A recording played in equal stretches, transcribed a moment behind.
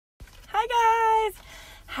Hi guys!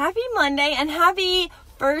 Happy Monday and happy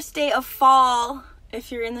first day of fall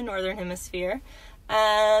if you're in the northern hemisphere,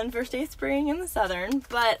 and first day of spring in the southern.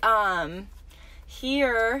 But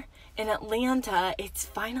here in Atlanta, it's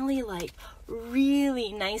finally like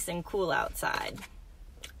really nice and cool outside.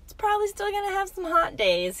 It's probably still gonna have some hot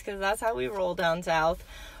days because that's how we roll down south,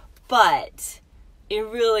 but it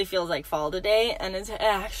really feels like fall today, and it's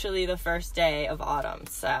actually the first day of autumn,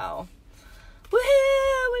 so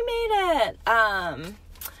woohoo, we made it.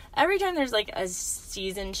 Every time there's like a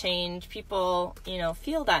season change, people,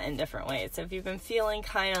 feel that in different ways. So if you've been feeling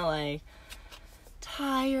kind of like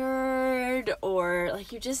tired, or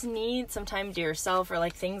like you just need some time to yourself, or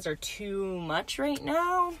like things are too much right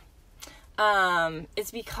now,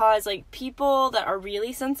 it's because like people that are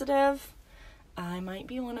really sensitive, I might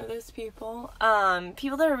be one of those people.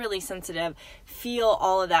 People that are really sensitive feel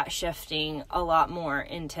all of that shifting a lot more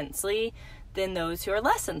intensely than those who are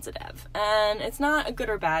less sensitive. And it's not a good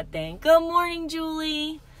or bad thing. Good morning,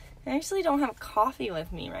 Julie. I actually don't have coffee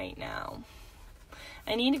with me right now.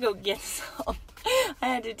 I need to go get some. I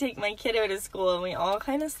had to take my kiddo to school, and we all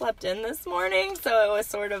kind of slept in this morning. So it was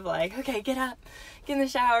sort of like, okay, get up, get in the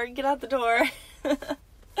shower, get out the door.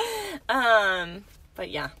 But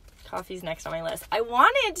yeah. Coffee's next on my list.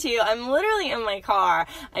 I'm literally in my car.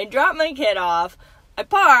 I dropped my kid off. I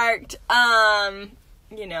parked.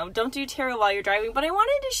 Don't do tarot while you're driving. But I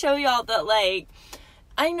wanted to show y'all that, like,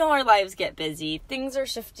 I know our lives get busy. Things are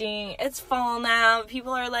shifting. It's fall now.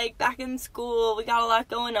 People are, like, back in school. We got a lot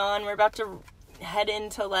going on. We're about to head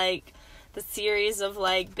into, like, the series of,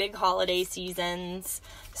 like, big holiday seasons.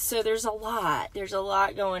 So there's a lot. There's a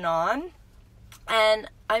lot going on. And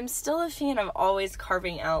I'm still a fan of always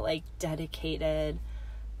carving out, like, dedicated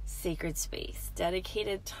sacred space,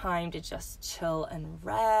 dedicated time to just chill and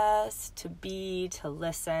rest, to be, to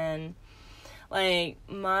listen. Like,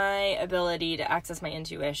 my ability to access my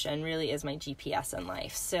intuition really is my GPS in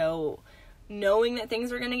life. So knowing that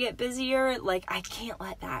things are going to get busier, like, I can't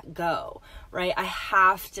let that go, right? I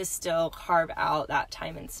have to still carve out that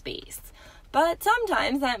time and space. But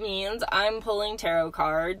sometimes that means I'm pulling tarot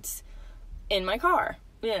cards in my car,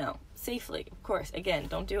 safely, of course. Again,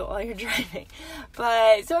 don't do it while you're driving.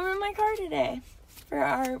 But, so I'm in my car today for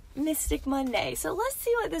our Mystic Monday. So let's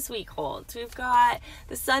see what this week holds. We've got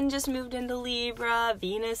the sun just moved into Libra,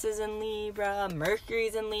 Venus is in Libra,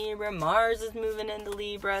 Mercury's in Libra, Mars is moving into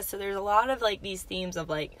Libra. So there's a lot of like these themes of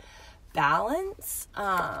like balance,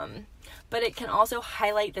 but it can also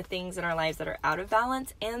highlight the things in our lives that are out of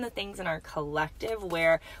balance and the things in our collective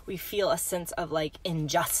where we feel a sense of like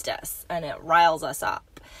injustice and it riles us up.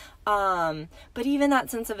 But even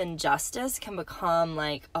that sense of injustice can become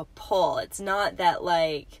like a pull. It's not that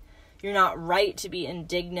like you're not right to be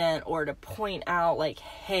indignant or to point out like,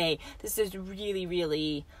 hey, this is really,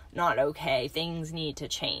 really not okay. Things need to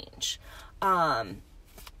change.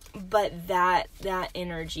 But that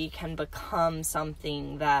energy can become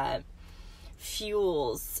something that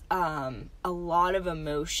fuels a lot of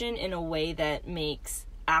emotion in a way that makes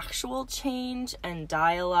actual change and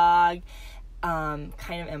dialogue kind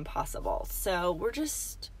of impossible. So we're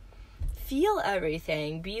just feel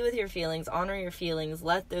everything, be with your feelings, honor your feelings,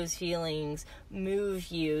 let those feelings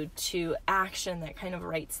move you to action that kind of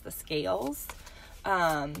rights the scales.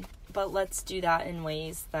 But let's do that in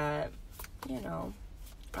ways that,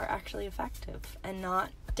 are actually effective and not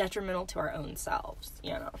detrimental to our own selves,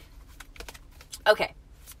 Okay,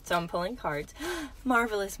 so I'm pulling cards.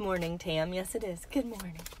 Marvelous morning, Tam. Yes, it is. Good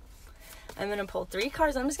morning. I'm going to pull 3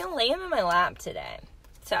 cards. I'm just going to lay them in my lap today.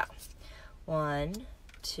 So, 1,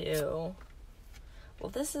 2. Well,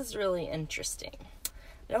 this is really interesting.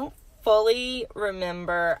 I don't fully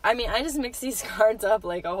remember. I just mix these cards up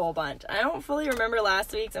like a whole bunch. I don't fully remember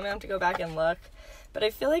last week's. I'm going to have to go back and look. But I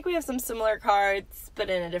feel like we have some similar cards, but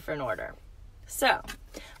in a different order. So,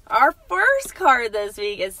 our first card this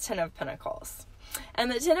week is Ten of Pentacles. And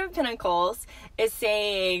the Ten of Pentacles is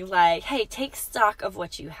saying, like, hey, take stock of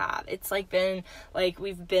what you have. It's like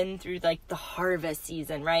we've been through like the harvest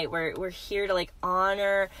season, right? We're here to like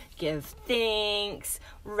honor, give thanks,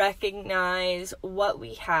 recognize what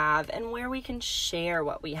we have and where we can share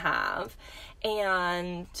what we have.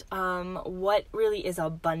 And what really is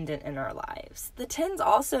abundant in our lives. The tens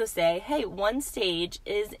also say, hey, one stage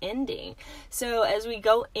is ending. So as we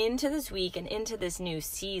go into this week and into this new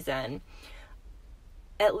season,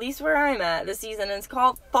 at least where I'm at, the season is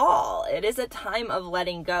called fall. It is a time of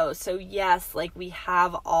letting go. So yes, like we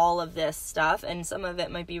have all of this stuff and some of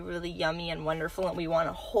it might be really yummy and wonderful and we want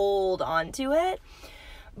to hold on to it.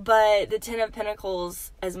 But the Ten of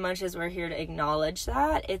Pentacles, as much as we're here to acknowledge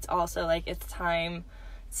that, it's also like it's time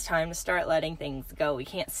It's time to start letting things go. We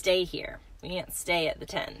can't stay here. We can't stay at the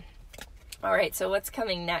 10. All right, so what's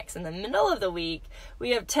coming next? In the middle of the week,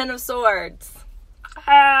 we have 10 of Swords.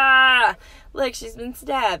 Look, she's been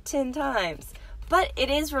stabbed 10 times. But it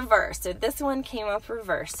is reversed. So this one came up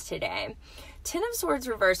reversed today. 10 of Swords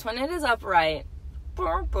reversed, when it is upright,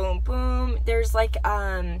 boom, boom, boom, there's like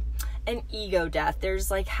an ego death. There's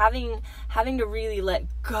like having to really let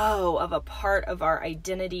go of a part of our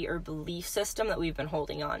identity or belief system that we've been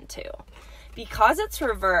holding on to. Because it's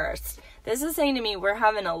reversed, this is saying to me we're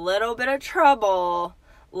having a little bit of trouble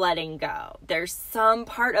letting go. There's some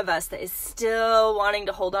part of us that is still wanting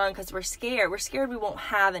to hold on because we're scared. We're scared we won't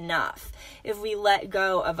have enough if we let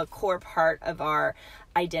go of a core part of our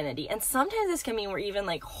identity. And sometimes this can mean we're even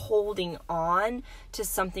like holding on to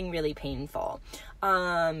something really painful.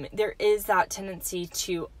 There is that tendency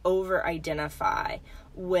to over-identify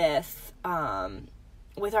with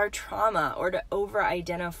our trauma, or to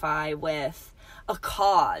over-identify with a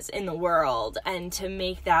cause in the world, and to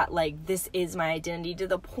make that like, this is my identity, to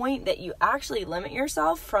the point that you actually limit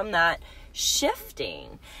yourself from that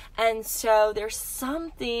shifting. And so there's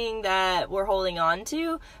something that we're holding on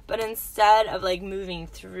to, but instead of like moving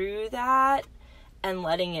through that and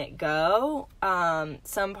letting it go,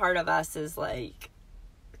 some part of us is like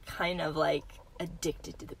kind of like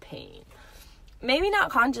addicted to the pain. Maybe not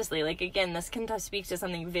consciously, like again, this can speak to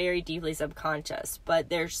something very deeply subconscious,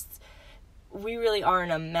 but we really are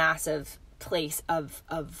in a massive place of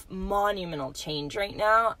monumental change right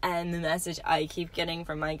now. And the message I keep getting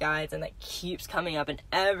from my guides, and that keeps coming up in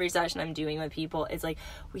every session I'm doing with people, is like,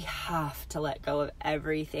 we have to let go of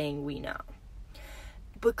everything we know,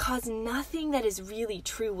 because nothing that is really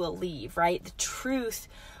true will leave, right? The truth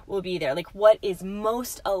will be there. Like, what is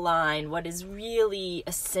most aligned, what is really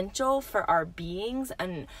essential for our beings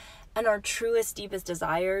and our truest, deepest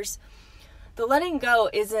desires. The letting go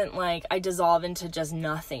isn't like I dissolve into just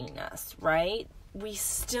nothingness, right? We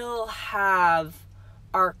still have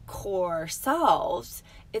our core selves.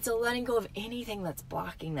 It's a letting go of anything that's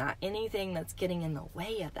blocking that, anything that's getting in the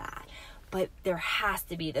way of that. But there has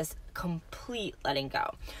to be this complete letting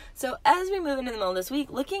go. So as we move into the middle of this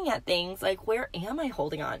week, looking at things like, where am I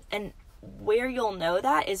holding on? And where you'll know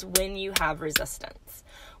that is when you have resistance.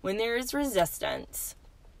 When there is resistance,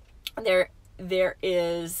 there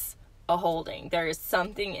is a holding. There is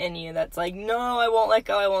something in you that's like, no, I won't let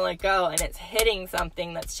go. And it's hitting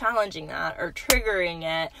something that's challenging that, or triggering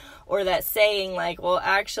it, or that's saying like, well,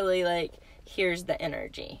 actually, like, here's the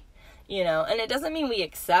energy. You know, and it doesn't mean we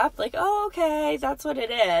accept like, oh, okay, that's what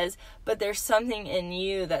it is. But there's something in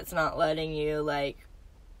you that's not letting you like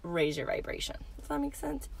raise your vibration. Does that make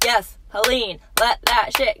sense? Yes, Helene, let that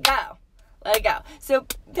shit go. Let it go. So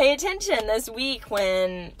pay attention this week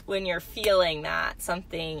when you're feeling that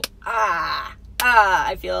something,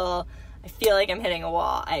 I feel like I'm hitting a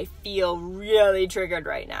wall. I feel really triggered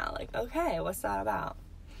right now. Like, okay, what's that about?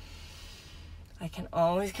 I can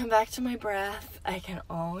always come back to my breath. I can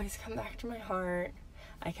always come back to my heart.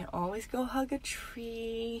 I can always go hug a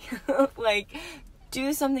tree. Like,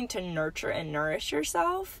 do something to nurture and nourish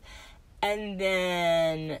yourself, and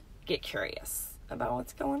then get curious about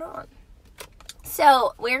what's going on.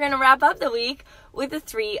 So we're going to wrap up the week with the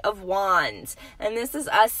 3 of Wands. And this is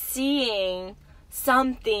us seeing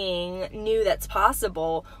something new that's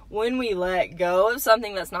possible when we let go of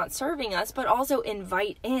something that's not serving us, but also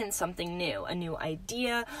invite in something new, a new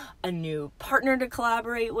idea, a new partner to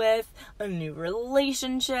collaborate with, a new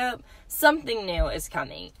relationship. Something new is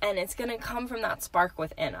coming, and it's going to come from that spark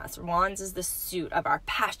within us. Wands is the suit of our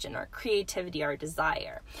passion, our creativity, our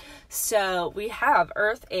desire. So we have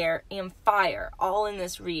earth, air, and fire all in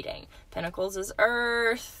this reading. Pentacles is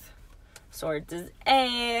earth, swords is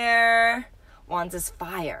air, Wands is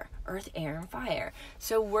fire, earth, air, and fire.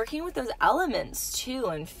 So working with those elements too,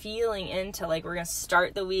 and feeling into like, we're going to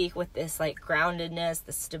start the week with this like groundedness,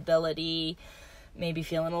 the stability, maybe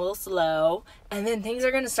feeling a little slow, and then things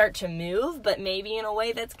are going to start to move, but maybe in a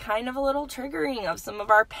way that's kind of a little triggering of some of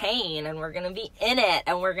our pain, and we're going to be in it,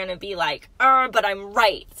 and we're going to be like, but I'm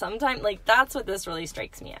right. Sometimes, like, that's what this really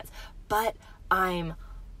strikes me as. But I'm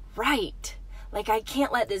right. Like, I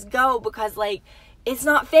can't let this go because, like, it's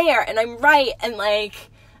not fair, and I'm right, and like,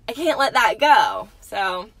 I can't let that go.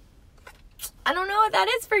 So I don't know what that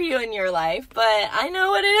is for you in your life, but I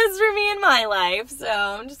know what it is for me in my life. So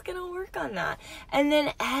I'm just going to work on that. And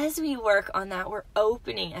then as we work on that, we're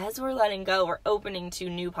opening, as we're letting go, we're opening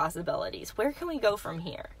to new possibilities. Where can we go from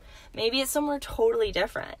here? Maybe it's somewhere totally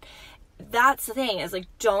different. That's the thing, is like,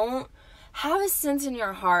 don't have a sense in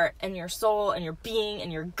your heart and your soul and your being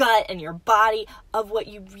and your gut and your body of what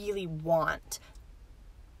you really want.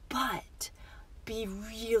 But be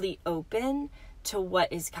really open to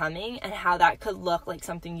what is coming and how that could look like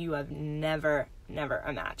something you have never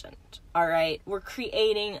imagined. All right, we're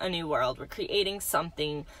creating a new world. We're creating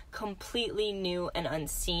something completely new and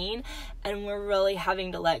unseen, and we're really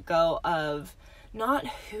having to let go of not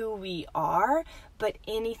who we are, but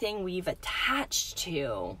anything we've attached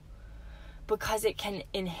to, because it can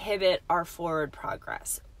inhibit our forward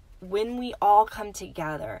progress. When we all come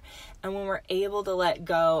together and when we're able to let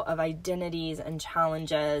go of identities and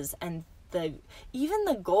challenges and even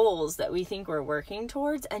the goals that we think we're working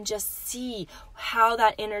towards, and just see how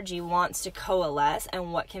that energy wants to coalesce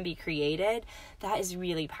and what can be created, that is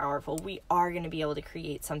really powerful. We are going to be able to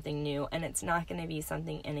create something new, and it's not going to be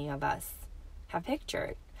something any of us have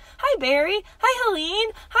pictured. Hi, Barry. Hi,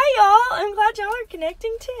 Helene. Hi, y'all. I'm glad y'all are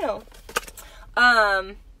connecting too.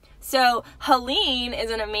 So Helene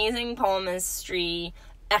is an amazing palmistry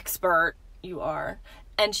expert. You are.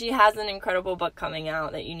 And she has an incredible book coming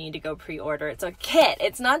out that you need to go pre-order. It's a kit.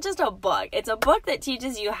 It's not just a book. It's a book that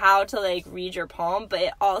teaches you how to like read your palm, but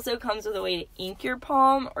it also comes with a way to ink your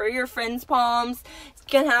palm or your friend's palms. You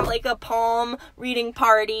can have like a palm reading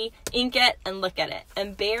party, ink it and look at it.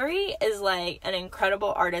 And Barry is like an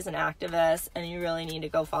incredible artist and activist, and you really need to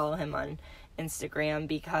go follow him on Instagram,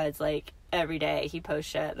 because like every day he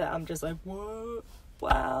posts shit that I'm just like, what?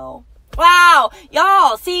 Wow,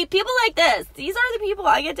 y'all, see, people like this, these are the people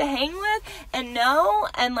I get to hang with and know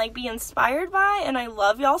and like be inspired by, and I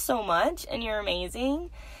love y'all so much, and you're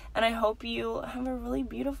amazing, and I hope you have a really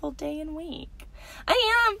beautiful day and week.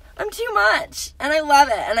 I'm too much, and I love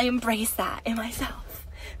it, and I embrace that in myself.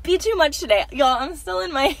 Be too much today. Y'all, I'm still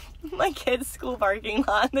in my kids' school parking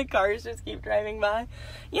lot, the cars just keep driving by.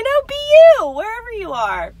 You know, be you, wherever you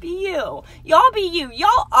are, be you. Y'all be you.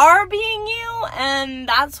 Y'all are being you, and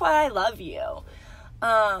that's why I love you.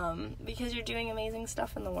 Because you're doing amazing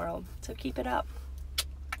stuff in the world. So keep it up,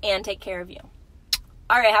 and take care of you.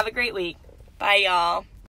 All right, have a great week. Bye, y'all.